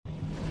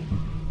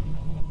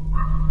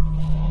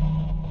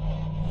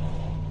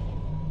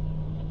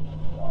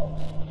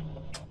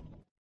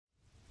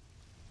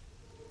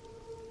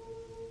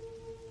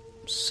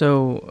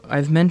So,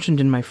 I've mentioned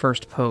in my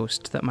first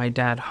post that my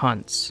dad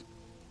hunts,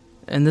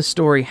 and this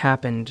story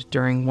happened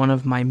during one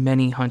of my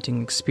many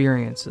hunting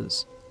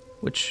experiences,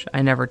 which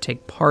I never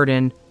take part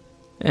in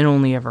and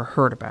only ever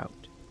heard about.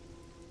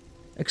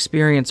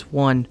 Experience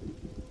 1.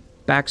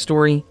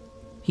 Backstory: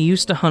 he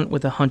used to hunt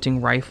with a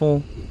hunting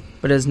rifle,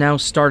 but has now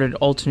started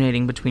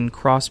alternating between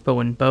crossbow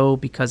and bow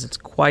because it's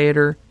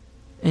quieter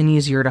and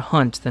easier to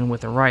hunt than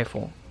with a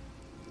rifle.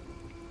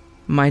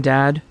 My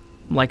dad,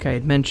 like I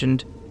had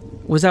mentioned,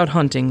 was out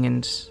hunting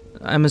and,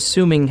 I'm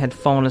assuming, had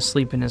fallen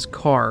asleep in his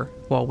car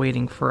while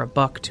waiting for a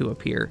buck to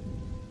appear.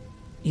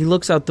 He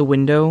looks out the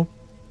window,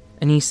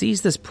 and he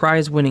sees this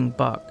prize-winning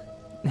buck,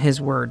 his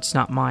words,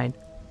 not mine,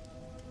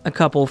 a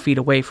couple feet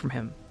away from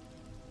him.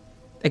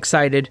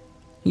 Excited,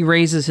 he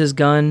raises his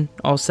gun,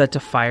 all set to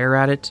fire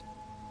at it,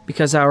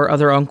 because our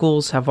other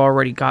uncles have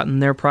already gotten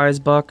their prize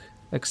buck,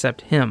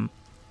 except him,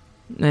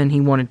 and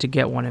he wanted to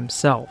get one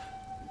himself.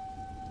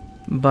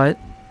 But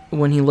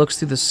when he looks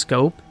through the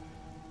scope,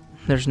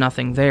 there's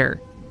nothing there.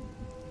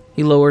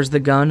 He lowers the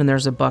gun and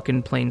there's a buck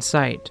in plain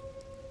sight.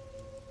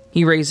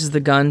 He raises the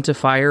gun to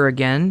fire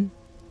again,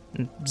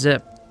 and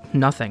zip,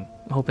 nothing,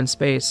 open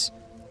space.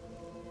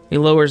 He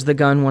lowers the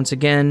gun once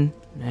again,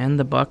 and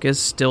the buck is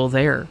still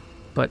there,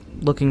 but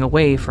looking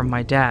away from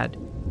my dad.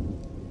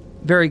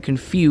 Very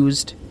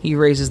confused, he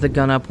raises the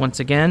gun up once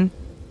again,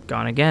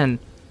 gone again.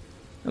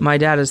 My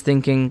dad is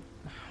thinking,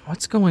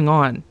 what's going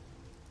on?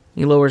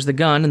 He lowers the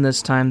gun, and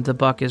this time the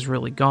buck is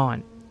really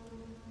gone.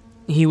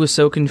 He was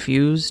so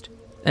confused,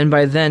 and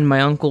by then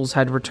my uncles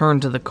had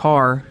returned to the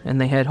car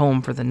and they head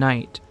home for the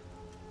night.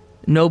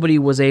 Nobody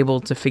was able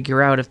to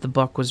figure out if the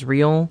buck was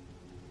real,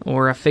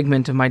 or a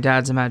figment of my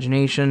dad's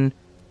imagination,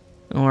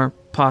 or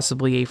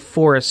possibly a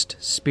forest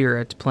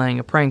spirit playing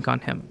a prank on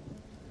him.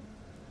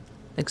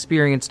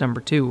 Experience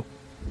number 2.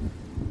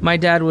 My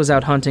dad was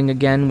out hunting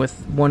again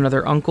with one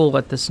other uncle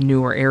at this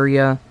newer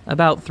area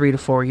about 3 to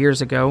 4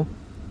 years ago,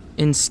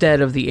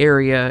 instead of the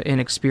area in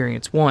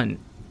Experience 1.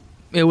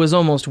 It was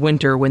almost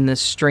winter when this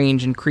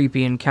strange and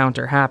creepy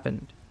encounter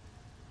happened.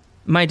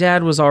 My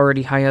dad was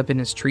already high up in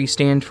his tree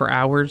stand for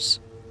hours,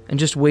 and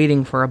just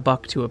waiting for a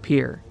buck to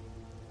appear.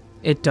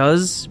 It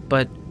does,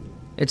 but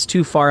it's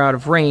too far out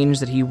of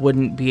range that he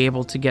wouldn't be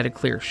able to get a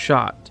clear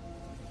shot.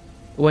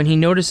 When he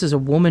notices a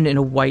woman in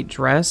a white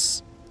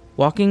dress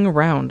walking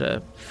around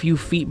a few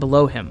feet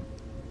below him.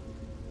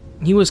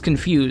 He was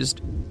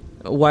confused.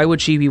 Why would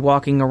she be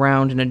walking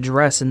around in a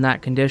dress in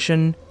that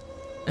condition?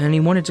 And he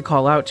wanted to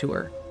call out to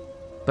her,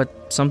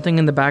 but something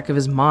in the back of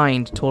his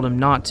mind told him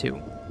not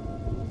to.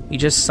 He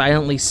just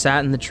silently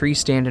sat in the tree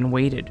stand and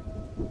waited.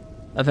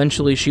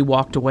 Eventually she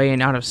walked away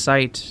and out of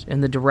sight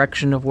in the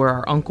direction of where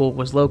our uncle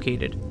was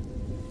located.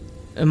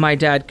 My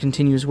dad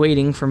continues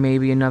waiting for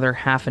maybe another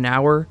half an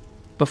hour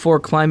before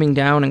climbing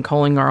down and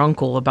calling our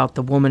uncle about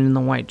the woman in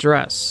the white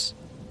dress.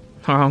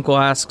 Our uncle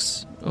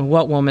asks,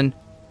 "What woman?"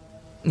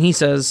 He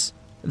says,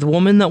 "The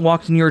woman that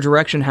walked in your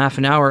direction half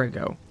an hour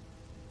ago."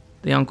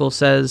 The uncle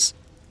says,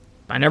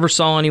 "I never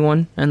saw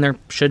anyone, and there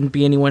shouldn't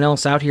be anyone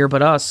else out here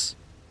but us."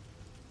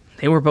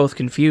 They were both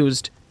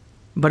confused,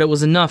 but it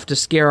was enough to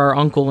scare our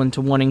uncle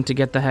into wanting to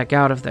get the heck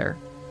out of there.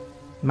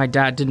 My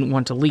dad didn't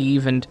want to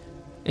leave, and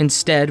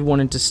instead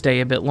wanted to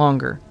stay a bit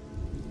longer.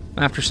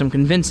 After some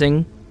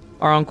convincing,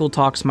 our uncle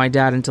talks my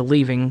dad into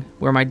leaving,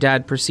 where my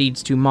dad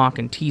proceeds to mock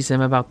and tease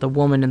him about the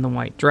woman in the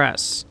white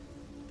dress.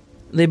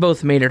 They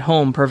both made it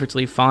home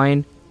perfectly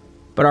fine,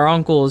 but our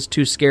uncle is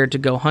too scared to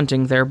go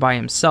hunting there by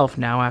himself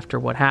now after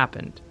what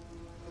happened.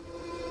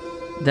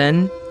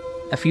 Then,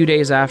 a few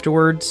days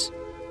afterwards,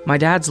 my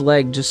dad's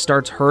leg just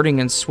starts hurting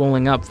and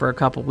swelling up for a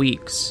couple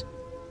weeks.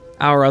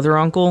 Our other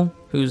uncle,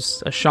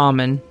 who's a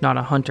shaman, not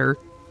a hunter,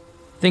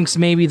 thinks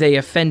maybe they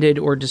offended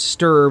or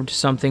disturbed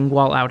something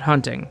while out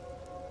hunting.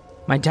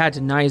 My dad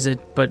denies it,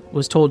 but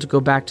was told to go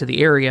back to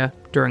the area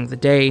during the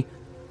day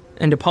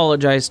and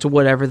apologize to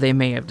whatever they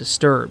may have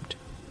disturbed.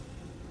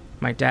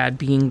 My dad,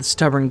 being the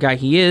stubborn guy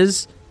he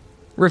is,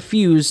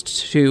 refused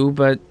to,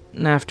 but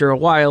after a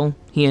while,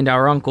 he and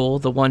our uncle,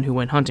 the one who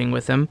went hunting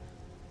with him,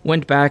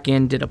 went back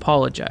and did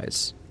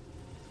apologize.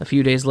 A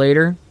few days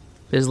later,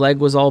 his leg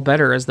was all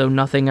better as though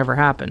nothing ever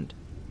happened.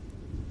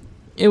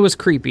 It was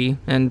creepy,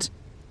 and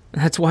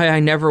that's why I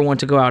never want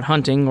to go out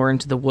hunting or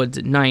into the woods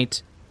at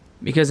night,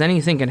 because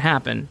anything can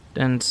happen,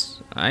 and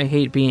I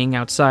hate being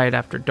outside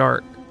after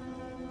dark.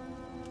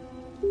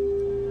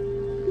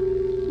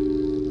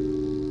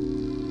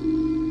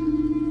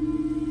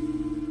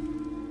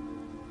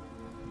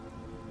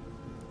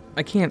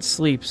 I can't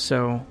sleep,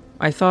 so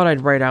I thought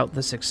I'd write out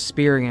this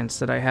experience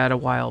that I had a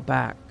while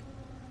back.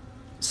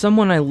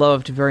 Someone I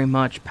loved very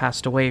much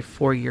passed away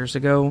 4 years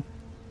ago,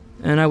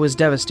 and I was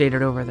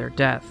devastated over their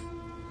death.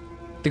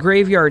 The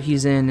graveyard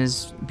he's in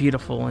is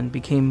beautiful and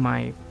became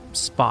my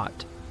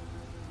spot.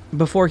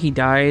 Before he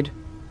died,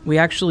 we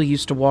actually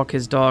used to walk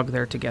his dog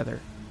there together.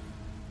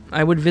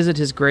 I would visit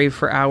his grave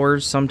for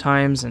hours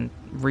sometimes and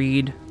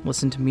read,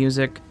 listen to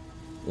music,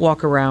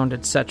 walk around,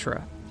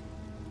 etc.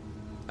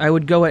 I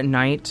would go at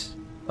night,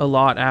 a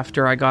lot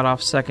after I got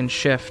off second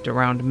shift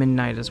around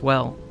midnight as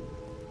well.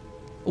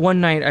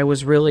 One night I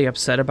was really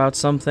upset about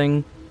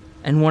something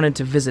and wanted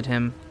to visit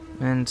him,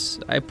 and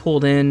I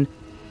pulled in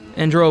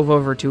and drove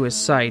over to his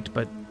site,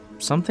 but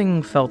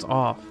something felt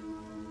off.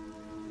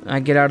 I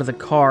get out of the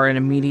car and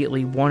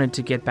immediately wanted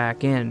to get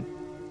back in.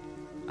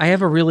 I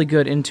have a really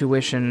good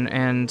intuition,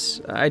 and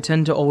I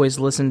tend to always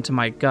listen to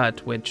my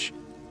gut, which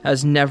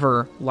has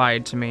never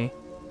lied to me.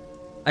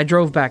 I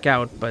drove back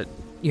out, but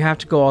you have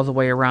to go all the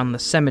way around the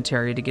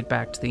cemetery to get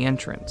back to the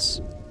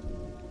entrance.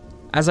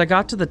 As I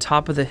got to the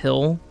top of the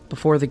hill,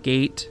 before the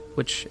gate,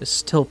 which is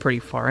still pretty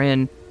far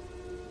in,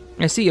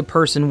 I see a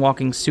person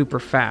walking super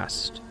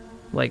fast,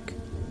 like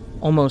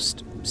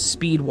almost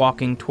speed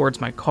walking towards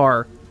my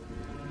car.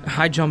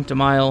 I jumped a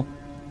mile.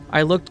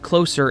 I looked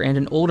closer and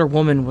an older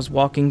woman was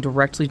walking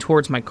directly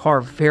towards my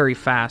car very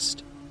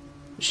fast.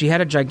 She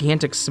had a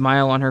gigantic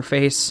smile on her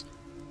face.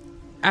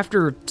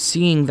 After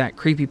seeing that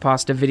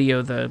creepypasta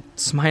video, The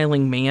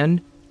Smiling Man,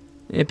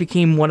 it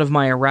became one of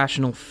my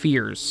irrational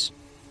fears.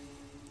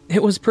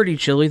 It was pretty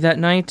chilly that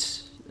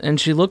night, and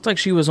she looked like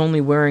she was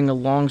only wearing a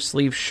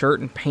long-sleeve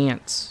shirt and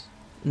pants.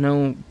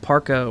 No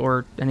parka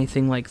or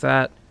anything like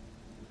that.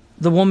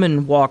 The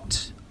woman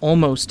walked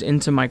almost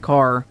into my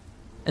car,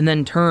 and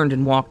then turned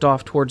and walked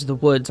off towards the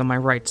woods on my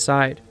right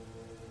side.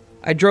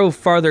 I drove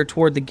farther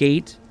toward the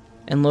gate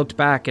and looked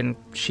back, and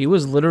she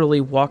was literally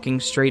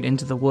walking straight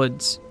into the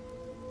woods.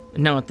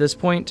 Now at this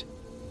point,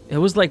 it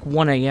was like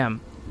 1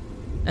 a.m.,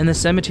 and the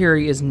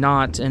cemetery is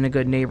not in a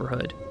good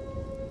neighborhood.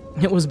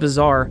 It was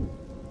bizarre.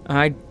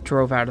 I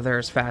drove out of there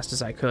as fast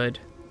as I could.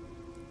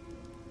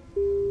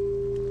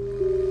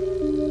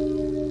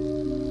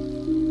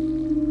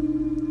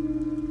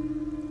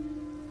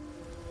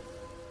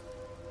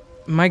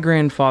 My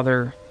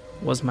grandfather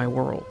was my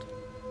world.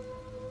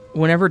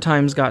 Whenever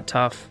times got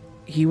tough,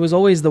 he was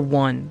always the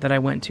one that I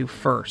went to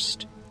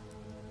first.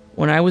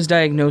 When I was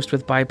diagnosed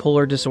with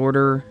bipolar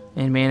disorder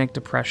and manic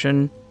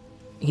depression,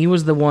 he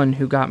was the one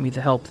who got me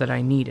the help that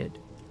I needed.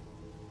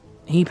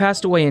 He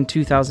passed away in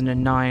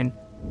 2009.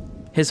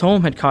 His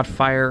home had caught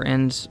fire,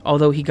 and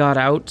although he got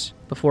out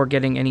before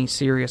getting any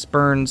serious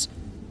burns,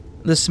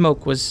 the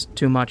smoke was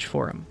too much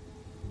for him.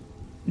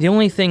 The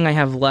only thing I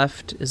have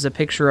left is a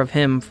picture of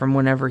him from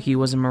whenever he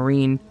was a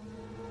Marine.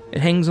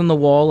 It hangs on the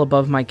wall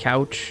above my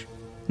couch,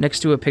 next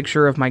to a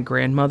picture of my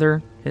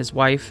grandmother, his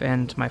wife,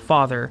 and my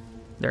father,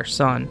 their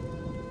son.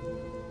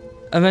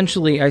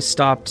 Eventually, I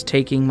stopped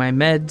taking my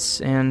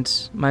meds,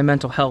 and my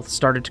mental health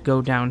started to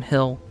go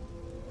downhill.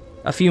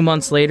 A few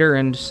months later,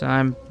 and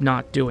I'm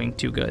not doing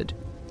too good.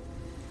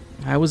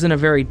 I was in a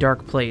very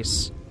dark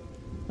place.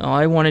 All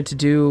I wanted to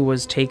do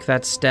was take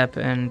that step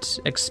and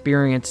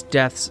experience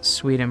death's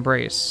sweet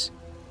embrace.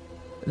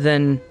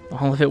 Then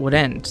all of it would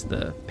end.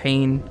 The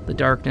pain, the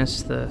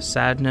darkness, the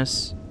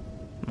sadness,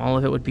 all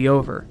of it would be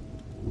over.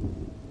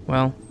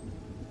 Well,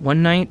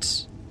 one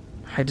night,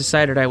 I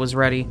decided I was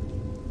ready.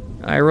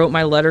 I wrote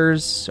my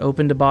letters,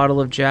 opened a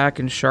bottle of Jack,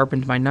 and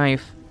sharpened my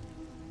knife.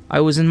 I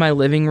was in my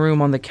living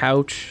room on the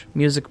couch,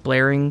 music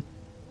blaring.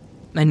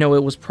 I know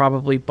it was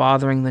probably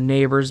bothering the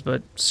neighbors,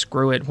 but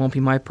screw it, won't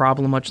be my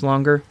problem much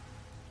longer.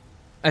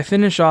 I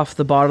finish off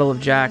the bottle of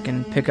Jack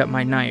and pick up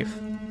my knife.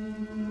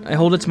 I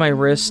hold it to my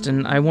wrist,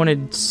 and I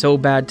wanted so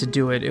bad to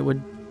do it. It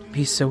would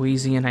be so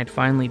easy, and I'd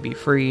finally be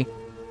free.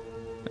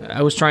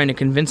 I was trying to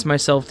convince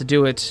myself to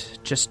do it.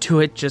 Just do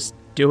it, just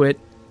do it.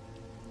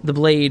 The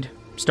blade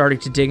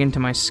started to dig into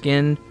my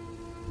skin.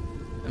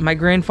 My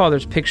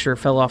grandfather's picture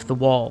fell off the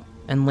wall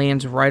and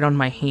lands right on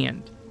my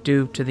hand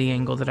due to the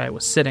angle that I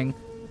was sitting,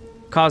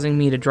 causing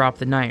me to drop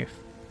the knife.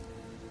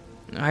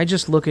 I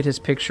just look at his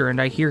picture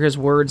and I hear his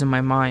words in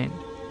my mind.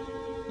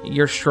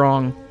 You're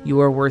strong, you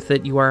are worth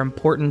it, you are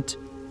important,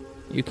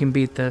 you can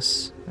beat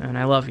this, and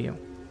I love you.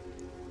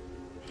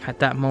 At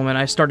that moment,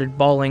 I started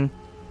bawling.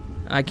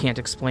 I can't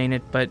explain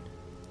it, but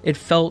it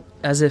felt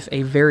as if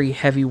a very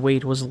heavy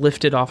weight was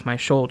lifted off my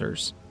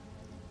shoulders.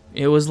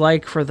 It was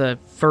like for the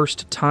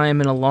first time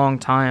in a long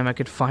time I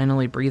could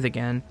finally breathe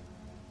again.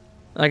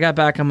 I got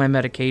back on my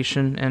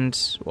medication, and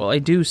while I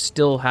do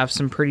still have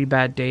some pretty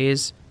bad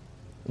days,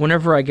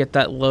 whenever I get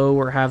that low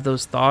or have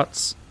those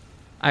thoughts,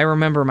 I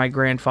remember my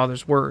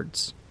grandfather's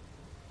words.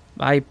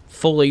 I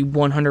fully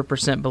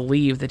 100%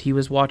 believe that he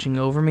was watching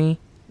over me,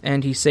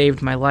 and he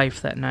saved my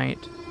life that night.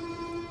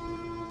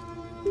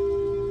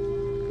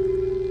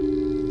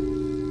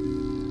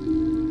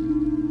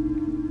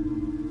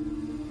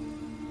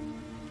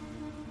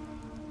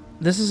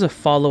 This is a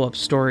follow-up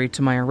story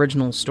to my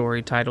original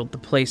story titled The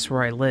Place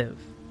Where I Live.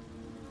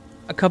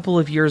 A couple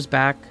of years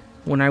back,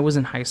 when I was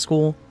in high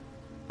school,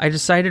 I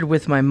decided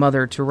with my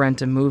mother to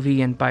rent a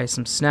movie and buy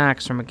some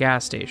snacks from a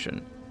gas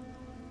station.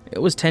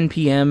 It was 10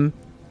 p.m.,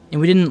 and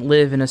we didn't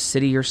live in a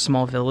city or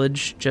small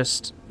village,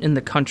 just in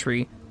the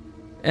country,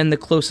 and the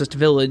closest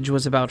village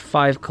was about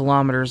 5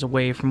 kilometers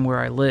away from where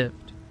I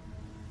lived.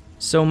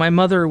 So my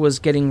mother was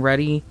getting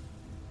ready,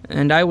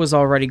 and I was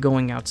already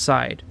going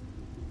outside.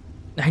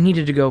 I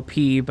needed to go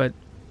pee, but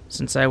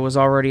since I was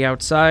already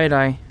outside,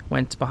 I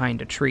went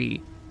behind a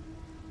tree.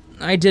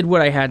 I did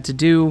what I had to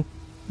do,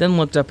 then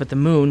looked up at the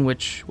moon,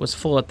 which was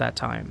full at that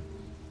time.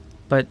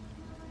 But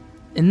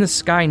In the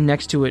sky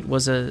next to it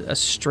was a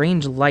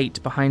strange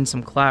light behind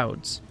some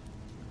clouds.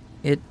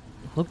 It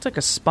looked like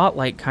a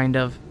spotlight, kind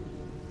of.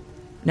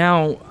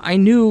 Now, I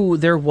knew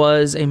there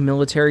was a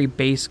military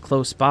base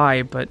close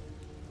by, but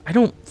I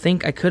don't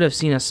think I could have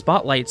seen a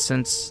spotlight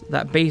since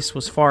that base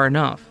was far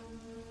enough.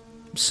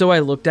 So I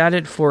looked at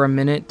it for a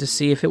minute to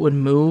see if it would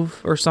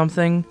move or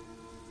something,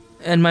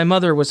 and my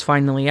mother was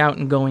finally out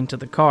and going to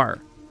the car.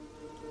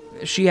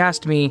 She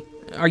asked me,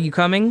 "Are you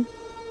coming?"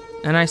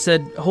 And I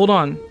said, "Hold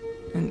on,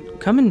 and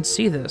come and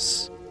see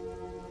this."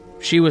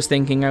 She was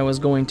thinking I was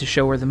going to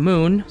show her the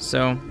moon,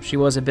 so she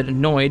was a bit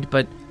annoyed,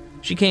 but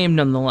she came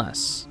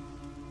nonetheless.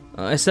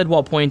 I said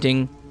while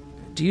pointing,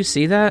 "Do you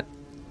see that?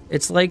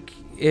 It's like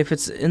if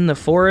it's in the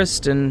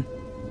forest, and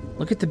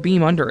look at the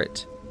beam under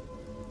it."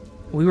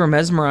 We were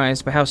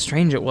mesmerized by how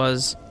strange it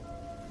was,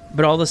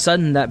 but all of a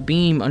sudden that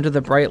beam under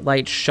the bright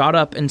light shot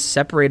up and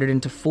separated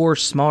into 4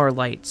 smaller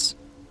lights,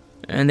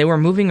 and they were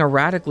moving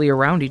erratically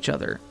around each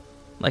other,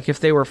 like if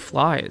they were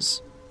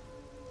flies.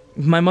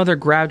 My mother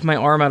grabbed my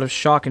arm out of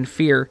shock and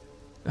fear.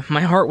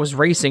 My heart was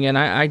racing, and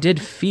I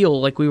did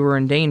feel like we were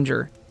in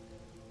danger.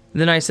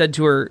 Then I said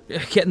to her,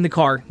 "Get in the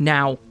car,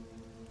 now."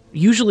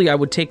 Usually I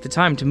would take the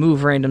time to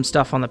move random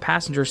stuff on the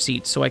passenger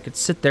seat so I could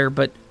sit there,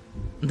 but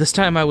this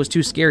time I was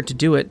too scared to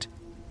do it.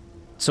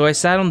 So I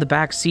sat on the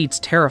back seats,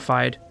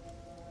 terrified.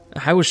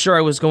 I was sure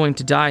I was going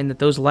to die and that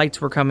those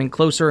lights were coming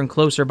closer and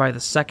closer by the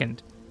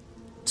second.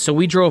 So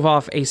we drove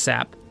off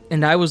ASAP,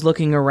 and I was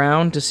looking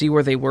around to see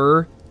where they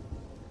were.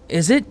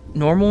 Is it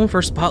normal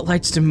for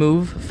spotlights to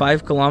move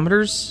 5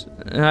 kilometers?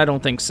 I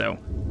don't think so.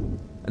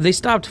 They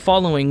stopped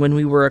following when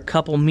we were a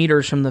couple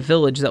meters from the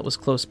village that was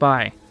close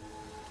by.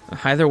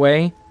 Either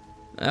way,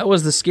 that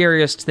was the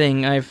scariest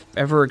thing I've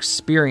ever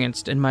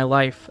experienced in my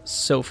life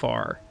so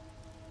far.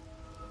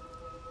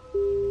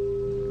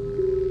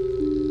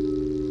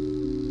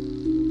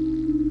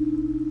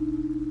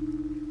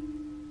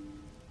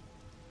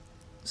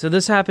 So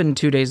this happened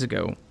 2 days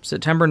ago,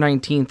 September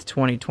 19th,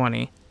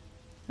 2020.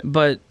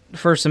 But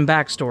for some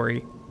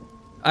backstory,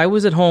 I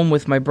was at home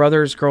with my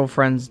brother's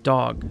girlfriend's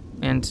dog,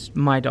 and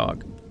my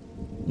dog.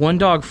 One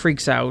dog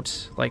freaks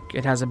out, like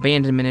it has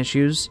abandonment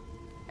issues,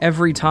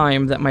 every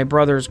time that my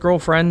brother's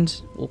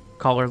girlfriend, we'll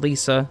call her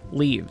Lisa,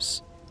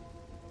 leaves.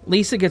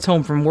 Lisa gets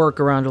home from work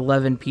around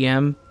 11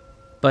 p.m.,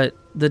 but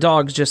the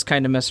dogs just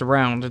kind of mess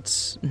around,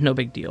 it's no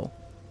big deal.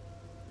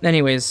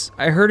 Anyways,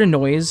 I heard a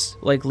noise,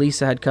 like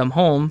Lisa had come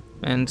home,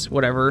 and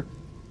whatever,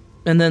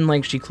 and then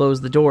like she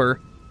closed the door.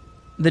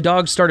 The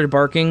dog started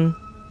barking.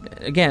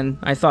 Again,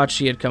 I thought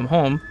she had come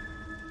home.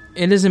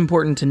 It is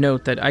important to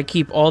note that I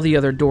keep all the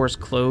other doors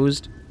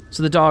closed,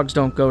 so the dogs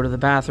don't go to the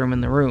bathroom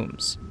in the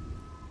rooms.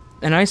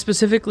 And I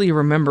specifically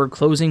remember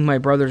closing my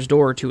brother's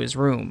door to his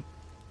room.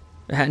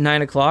 At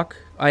 9 o'clock,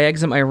 I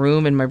exit my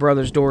room and my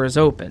brother's door is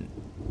open.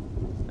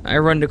 I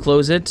run to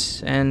close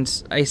it,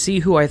 and I see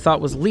who I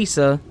thought was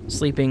Lisa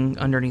sleeping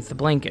underneath the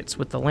blankets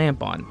with the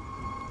lamp on.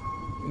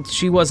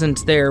 She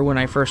wasn't there when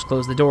I first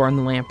closed the door and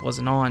the lamp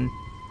wasn't on.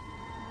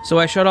 So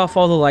I shut off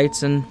all the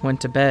lights and went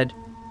to bed.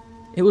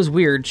 It was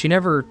weird, she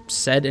never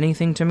said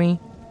anything to me.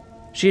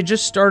 She had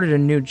just started a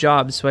new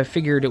job, so I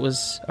figured it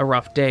was a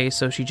rough day,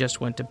 so she just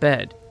went to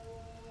bed.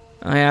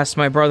 I asked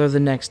my brother the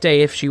next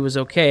day if she was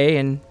okay,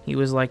 and he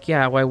was like,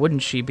 "Yeah, why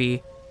wouldn't she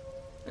be?"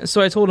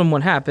 So I told him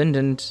what happened,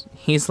 and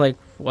he's like,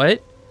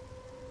 "What?"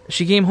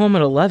 She came home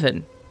at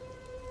 11.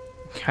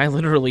 I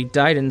literally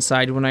died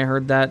inside when I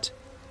heard that.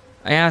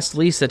 I asked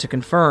Lisa to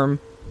confirm.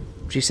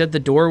 She said the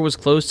door was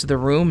closed to the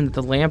room and that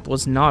the lamp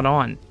was not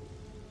on.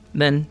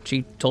 Then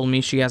she told me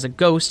she has a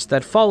ghost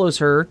that follows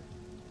her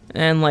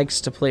and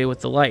likes to play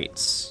with the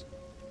lights.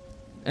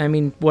 I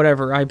mean,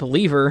 whatever, I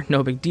believe her,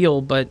 no big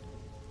deal, but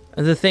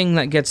the thing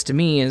that gets to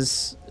me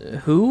is,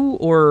 who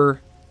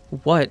or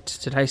what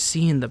did I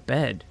see in the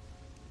bed?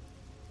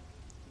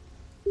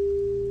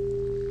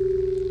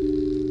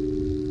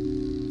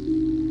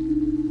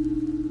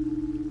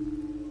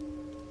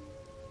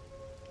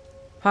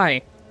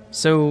 Hi.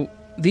 So,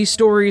 these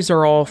stories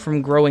are all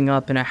from growing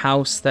up in a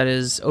house that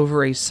is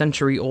over a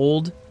century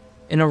old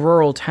in a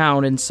rural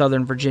town in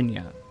Southern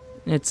Virginia.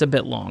 It's a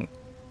bit long.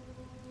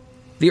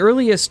 The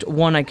earliest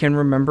one I can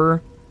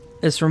remember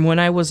is from when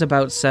I was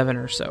about 7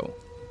 or so.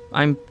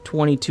 I'm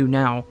 22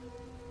 now.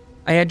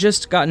 I had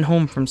just gotten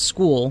home from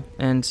school,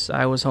 and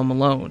I was home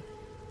alone.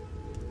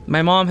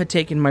 My mom had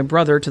taken my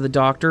brother to the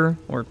doctor,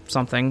 or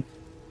something,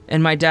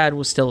 and my dad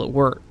was still at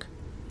work.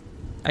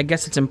 I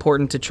guess it's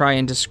important to try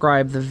and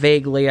describe the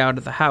vague layout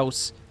of the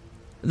house.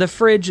 The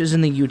fridge is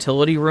in the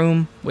utility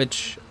room,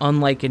 which,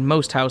 unlike in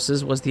most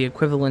houses, was the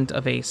equivalent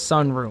of a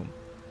sunroom.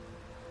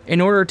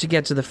 In order to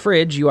get to the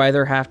fridge, you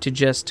either have to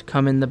just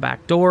come in the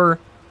back door,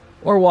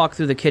 or walk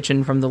through the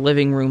kitchen from the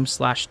living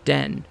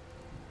room/den.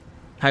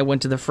 I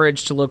went to the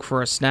fridge to look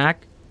for a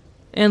snack,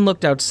 and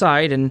looked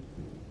outside and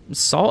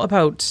saw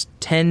about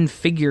 10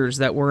 figures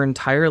that were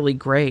entirely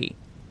gray,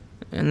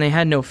 and they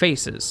had no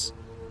faces.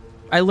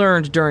 I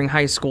learned during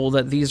high school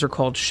that these are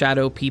called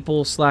shadow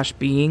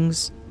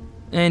people/beings,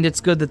 and it's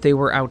good that they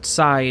were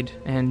outside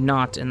and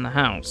not in the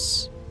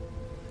house.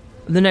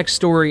 The next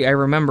story I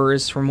remember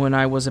is from when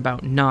I was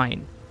about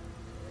 9.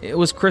 It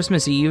was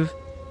Christmas Eve,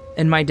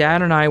 and my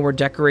dad and I were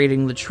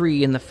decorating the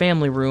tree in the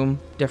family room,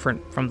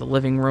 different from the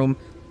living room,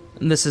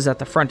 and this is at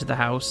the front of the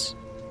house.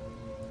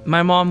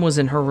 My mom was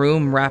in her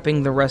room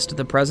wrapping the rest of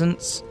the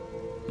presents.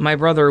 My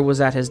brother was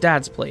at his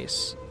dad's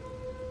place.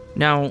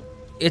 Now,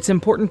 it's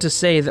important to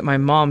say that my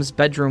mom's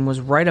bedroom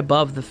was right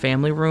above the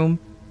family room,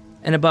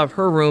 and above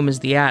her room is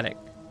the attic.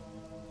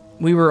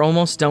 We were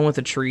almost done with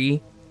the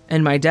tree,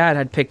 and my dad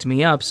had picked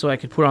me up so I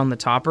could put on the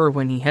topper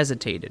when he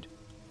hesitated.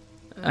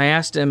 I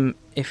asked him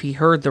if he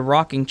heard the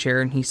rocking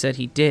chair, and he said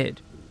he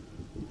did.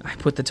 I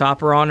put the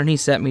topper on and he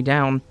set me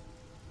down.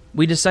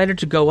 We decided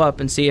to go up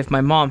and see if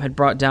my mom had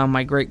brought down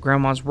my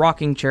great-grandma's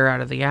rocking chair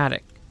out of the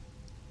attic.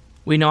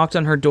 We knocked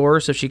on her door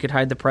so she could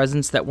hide the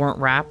presents that weren't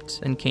wrapped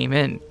and came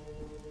in.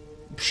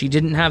 She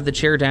didn't have the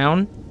chair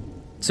down,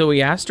 so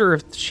we asked her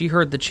if she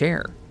heard the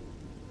chair.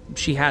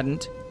 She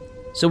hadn't,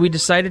 so we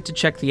decided to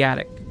check the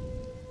attic.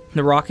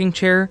 The rocking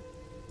chair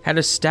had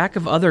a stack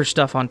of other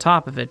stuff on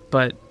top of it,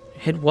 but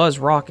it was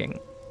rocking.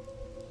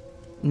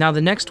 Now,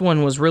 the next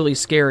one was really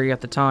scary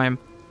at the time.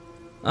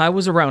 I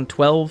was around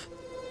 12.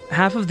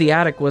 Half of the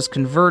attic was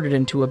converted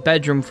into a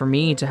bedroom for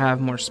me to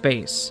have more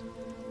space.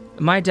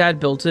 My dad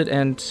built it,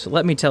 and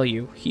let me tell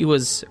you, he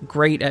was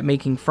great at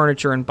making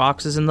furniture and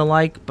boxes and the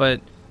like,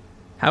 but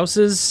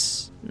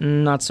houses,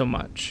 not so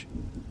much.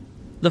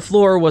 The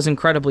floor was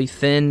incredibly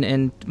thin,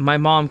 and my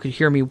mom could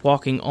hear me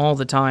walking all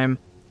the time.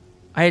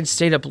 I had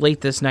stayed up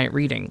late this night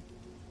reading.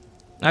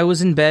 I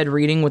was in bed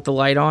reading with the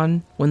light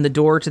on when the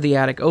door to the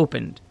attic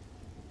opened.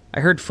 I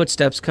heard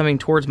footsteps coming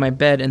towards my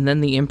bed and then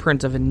the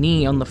imprint of a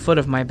knee on the foot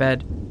of my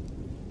bed.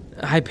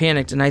 I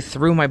panicked and I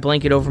threw my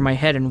blanket over my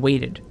head and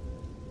waited.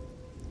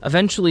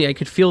 Eventually, I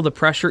could feel the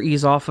pressure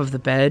ease off of the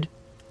bed,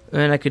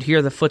 and I could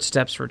hear the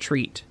footsteps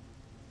retreat.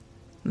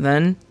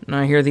 Then,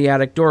 I hear the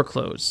attic door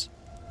close.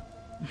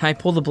 I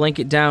pull the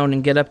blanket down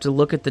and get up to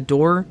look at the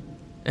door,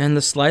 and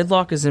the slide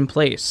lock is in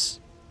place.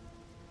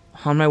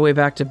 On my way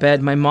back to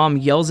bed, my mom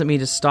yells at me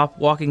to stop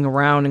walking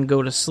around and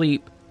go to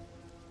sleep.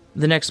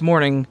 The next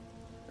morning,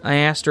 I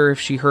asked her if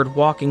she heard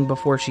walking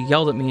before she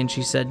yelled at me, and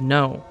she said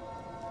no.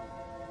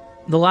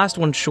 The last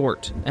one's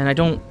short, and I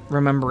don't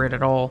remember it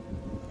at all.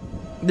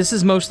 This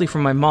is mostly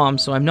from my mom,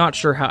 so I'm not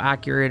sure how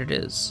accurate it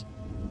is.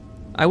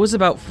 I was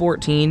about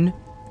 14,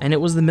 and it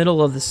was the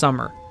middle of the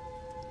summer.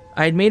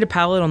 I had made a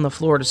pallet on the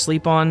floor to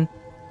sleep on,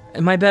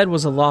 and my bed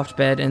was a loft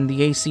bed, and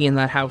the AC in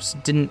that house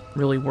didn't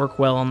really work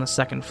well on the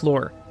second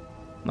floor.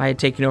 I had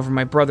taken over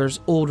my brother's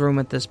old room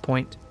at this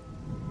point.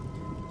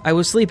 I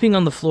was sleeping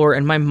on the floor,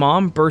 and my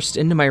mom burst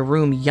into my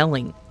room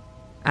yelling,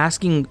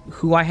 asking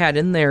who I had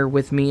in there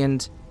with me,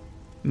 and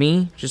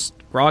me, just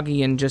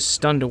groggy and just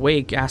stunned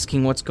awake,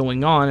 asking what's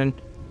going on and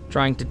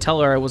trying to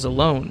tell her I was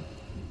alone.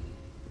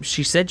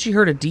 She said she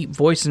heard a deep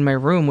voice in my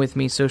room with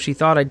me, so she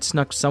thought I'd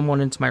snuck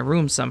someone into my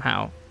room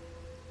somehow.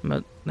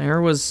 But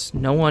there was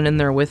no one in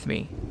there with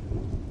me.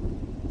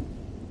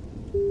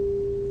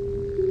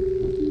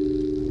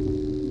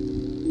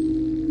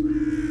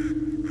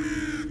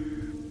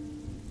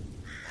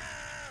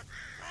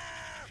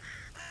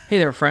 Hey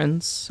there,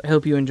 friends. I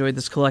hope you enjoyed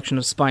this collection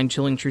of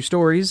spine-chilling true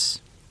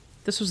stories.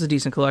 This was a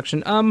decent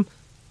collection. Kind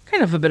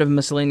of a bit of a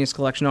miscellaneous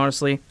collection,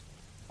 honestly.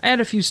 I had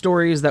a few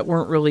stories that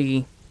weren't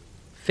really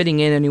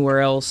fitting in anywhere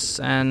else,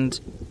 and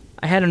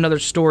I had another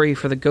story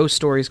for the Ghost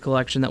Stories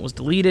collection that was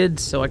deleted,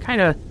 so I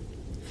kind of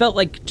felt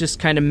like just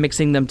kind of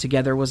mixing them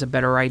together was a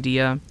better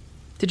idea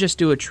to just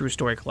do a true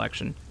story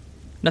collection.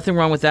 Nothing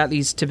wrong with that.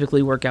 These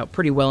typically work out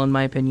pretty well in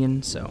my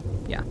opinion, so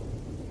yeah.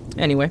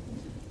 Anyway,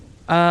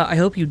 I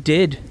hope you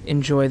did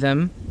enjoy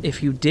them.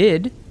 If you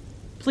did,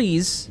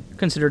 please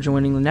consider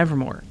joining the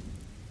Nevermore.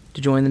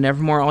 To join the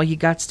Nevermore, all you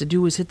got to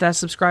do is hit that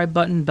subscribe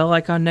button, bell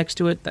icon next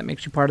to it. That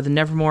makes you part of the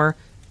Nevermore.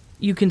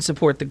 You can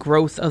support the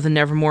growth of the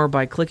Nevermore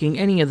by clicking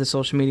any of the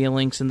social media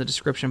links in the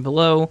description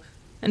below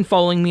and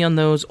following me on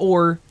those,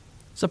 or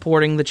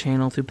supporting the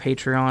channel through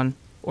Patreon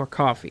or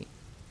Ko-fi.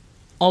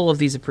 All of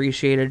these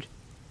appreciated,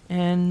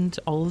 and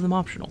all of them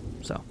optional.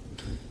 So,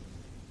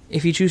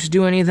 if you choose to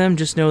do any of them,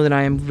 just know that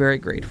I am very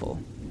grateful.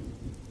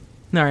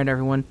 Alright,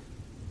 everyone.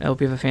 I hope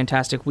you have a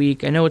fantastic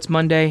week. I know it's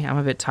Monday. I'm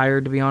a bit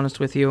tired, to be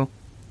honest with you.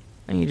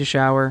 I need to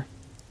shower.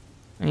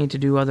 I need to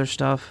do other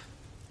stuff.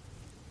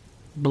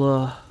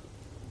 Blah.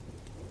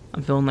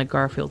 I'm feeling like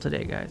Garfield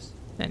today, guys.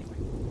 Anyway.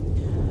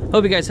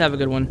 Hope you guys have a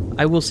good one.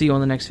 I will see you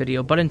on the next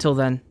video, but until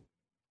then,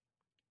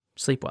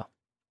 sleep well.